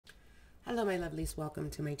Hello my lovelies, welcome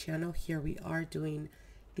to my channel. Here we are doing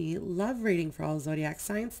the love reading for all zodiac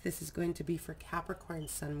signs. This is going to be for Capricorn,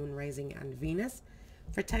 Sun, Moon, Rising, and Venus.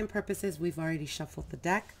 For time purposes, we've already shuffled the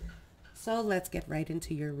deck. So let's get right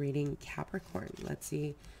into your reading, Capricorn. Let's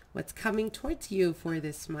see what's coming towards you for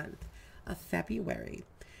this month of February.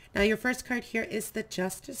 Now your first card here is the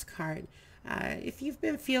Justice card. If you've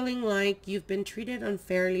been feeling like you've been treated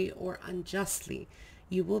unfairly or unjustly,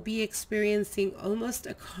 you will be experiencing almost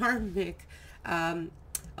a karmic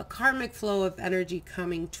flow of energy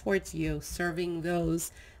coming towards you, serving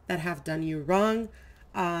those that have done you wrong,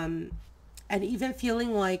 and even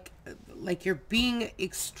feeling like you're being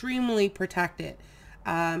extremely protected.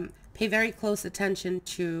 Pay very close attention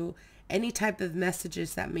to any type of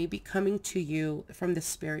messages that may be coming to you from the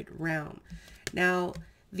spirit realm. Now,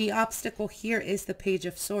 the obstacle here is the Page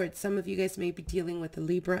of Swords. Some of you guys may be dealing with the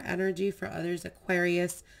Libra energy. For others,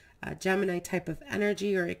 Aquarius, Gemini type of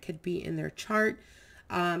energy, or it could be in their chart.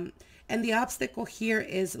 And the obstacle here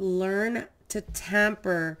is learn to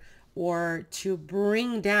tamper or to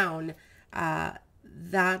bring down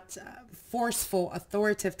that forceful,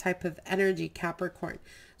 authoritative type of energy, Capricorn.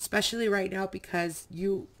 Especially right now because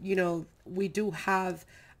you know, we do have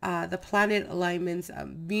the planet alignments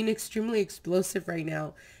being extremely explosive right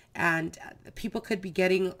now, and people could be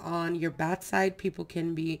getting on your bad side. People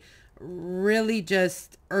can be really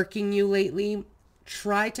just irking you lately.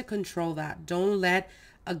 Try to control that. Don't let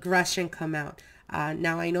aggression come out.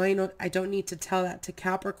 Now I know I don't need to tell that to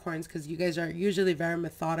Capricorns because you guys are usually very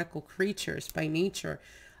methodical creatures by nature,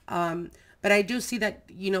 but I do see that,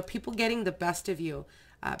 you know, people getting the best of you.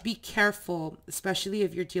 Be careful, especially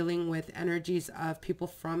if you're dealing with energies of people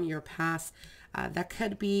from your past that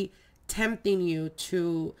could be tempting you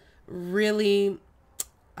to really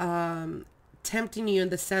tempting you in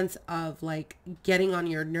the sense of like getting on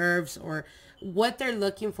your nerves, or what they're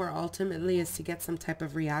looking for ultimately is to get some type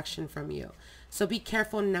of reaction from you. So be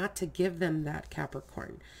careful not to give them that,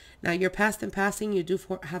 Capricorn. Now, your past and passing, you do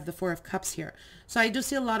have the Four of Cups here. So I do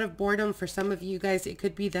see a lot of boredom for some of you guys. It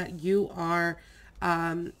could be that you are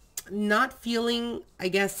not feeling, I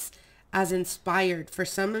guess, as inspired. For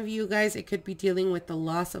some of you guys, it could be dealing with the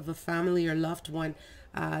loss of a family or loved one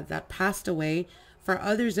that passed away. For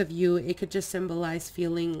others of you, it could just symbolize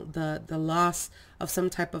feeling the loss of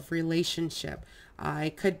some type of relationship.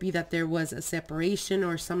 It could be that there was a separation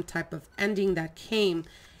or some type of ending that came.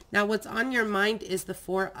 Now, what's on your mind is the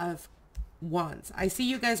Four of Wands. I see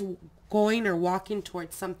you guys going or walking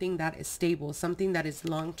towards something that is stable, something that is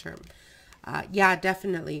long-term. Yeah,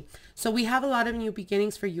 definitely. So we have a lot of new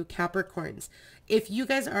beginnings for you, Capricorns. If you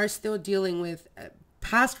guys are still dealing with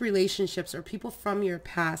past relationships or people from your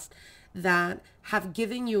past that have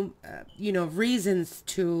given you, you know, reasons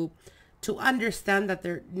to understand that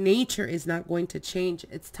their nature is not going to change,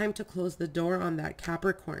 it's time to close the door on that,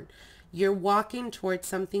 Capricorn. You're walking towards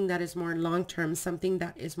something that is more long-term, something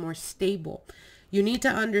that is more stable. You need to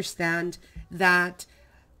understand that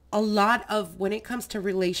a lot of, when it comes to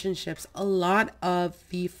relationships, a lot of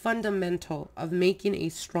the fundamental of making a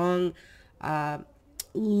strong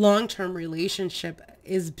long-term relationship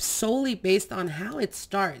is solely based on how it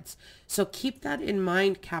starts. So keep that in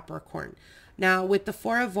mind, Capricorn. Now, with the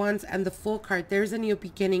Four of Wands and the Fool card, there's a new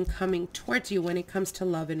beginning coming towards you when it comes to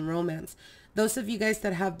love and romance. Those of you guys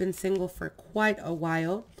that have been single for quite a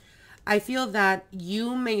while, I feel that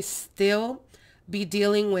you may still be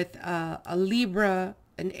dealing with a Libra,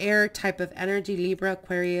 an air type of energy, Libra,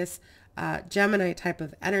 Aquarius, Gemini type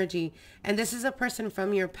of energy. And this is a person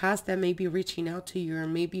from your past that may be reaching out to you or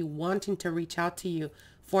maybe wanting to reach out to you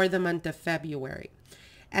for the month of February.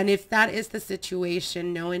 And if that is the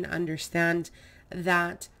situation, know and understand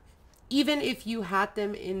that even if you had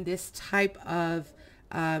them in this type of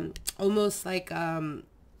almost like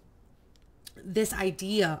this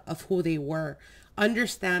idea of who they were,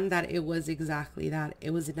 understand that it was exactly that.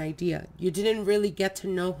 It was an idea. You didn't really get to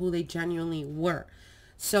know who they genuinely were.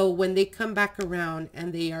 So when they come back around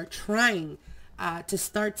and they are trying to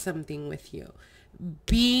start something with you,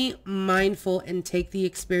 be mindful and take the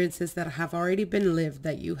experiences that have already been lived,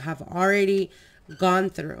 that you have already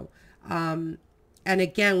gone through. And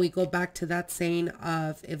again, we go back to that saying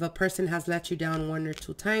of, if a person has let you down 1 or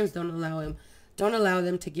 2 times, don't allow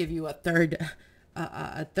them to give you a third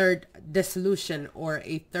dissolution or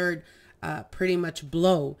a third pretty much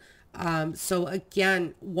blow. So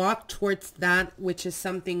again, walk towards that which is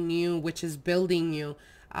something new, which is building you,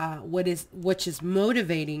 which is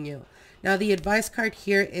motivating you. Now, the advice card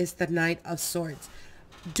here is the Knight of Swords.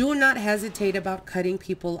 Do not hesitate about cutting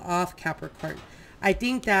people off, Capricorn. I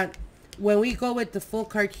think that when we go with the Full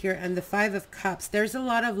card here and the Five of Cups, there's a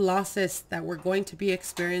lot of losses that we're going to be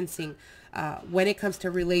experiencing when it comes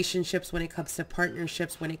to relationships, when it comes to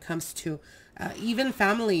partnerships, when it comes to even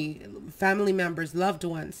family members, loved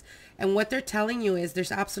ones. And what they're telling you is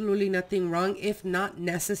there's absolutely nothing wrong, if not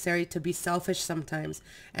necessary, to be selfish sometimes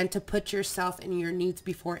and to put yourself and your needs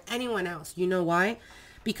before anyone else. You know why?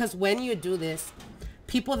 Because when you do this,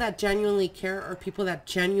 people that genuinely care, or people that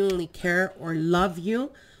genuinely care or love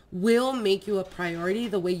you, will make you a priority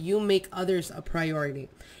the way you make others a priority.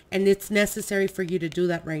 And it's necessary for you to do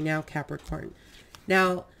that right now, Capricorn.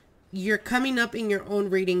 Now, you're coming up in your own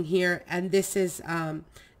reading here, and this is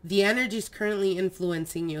the energy is currently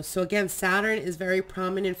influencing you. So again, Saturn is very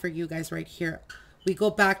prominent for you guys right here. We go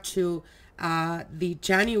back to the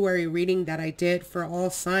January reading that I did for all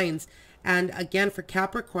signs. And again, for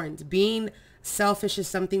Capricorns, being selfish is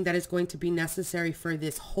something that is going to be necessary for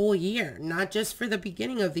this whole year, not just for the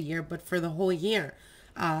beginning of the year, but for the whole year.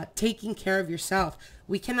 Taking care of yourself.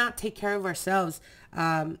 We cannot take care of ourselves,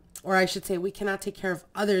 or I should say we cannot take care of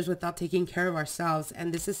others without taking care of ourselves.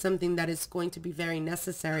 And this is something that is going to be very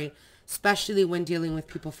necessary, especially when dealing with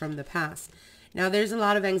people from the past. Now, there's a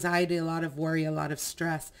lot of anxiety, a lot of worry, a lot of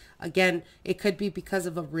stress. Again, it could be because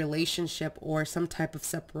of a relationship or some type of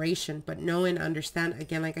separation, but know and understand,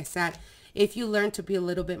 again, like I said, if you learn to be a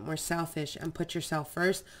little bit more selfish and put yourself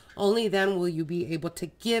first, only then will you be able to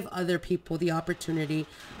give other people the opportunity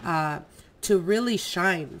to really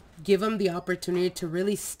shine. Give them the opportunity to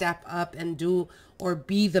really step up and do or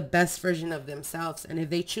be the best version of themselves. And if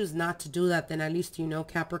they choose not to do that, then at least you know,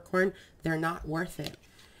 Capricorn, they're not worth it.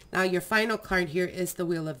 Now, your final card here is the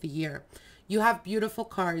Wheel of the Year. You have beautiful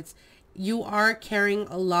cards. You are carrying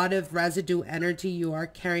a lot of residue energy. You are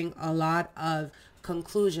carrying a lot of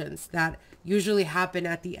conclusions that usually happen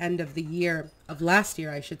at the end of the year, of last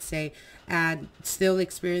year, I should say, and still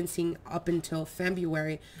experiencing up until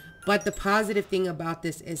February. But the positive thing about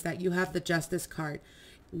this is that you have the Justice card.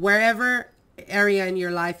 Wherever area in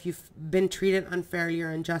your life you've been treated unfairly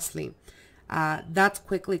or unjustly, that's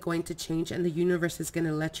quickly going to change, and the universe is going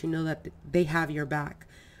to let you know that they have your back.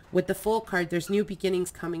 With the Full card, there's new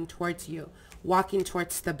beginnings coming towards you, walking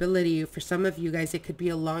towards stability. For some of you guys, it could be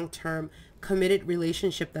a long-term committed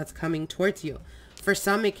relationship that's coming towards you. For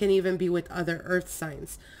some, it can even be with other earth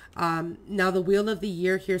signs. Now, the Wheel of the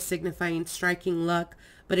Year here signifying striking luck,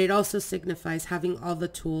 but it also signifies having all the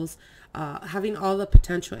tools, having all the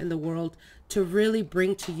potential in the world to really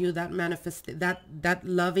bring to you that that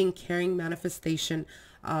loving, caring manifestation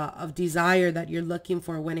of desire that you're looking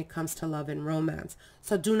for when it comes to love and romance.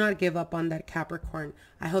 So do not give up on that, Capricorn.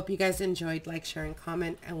 I hope you guys enjoyed. Like, share, and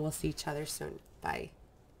comment, and we'll see each other soon. Bye.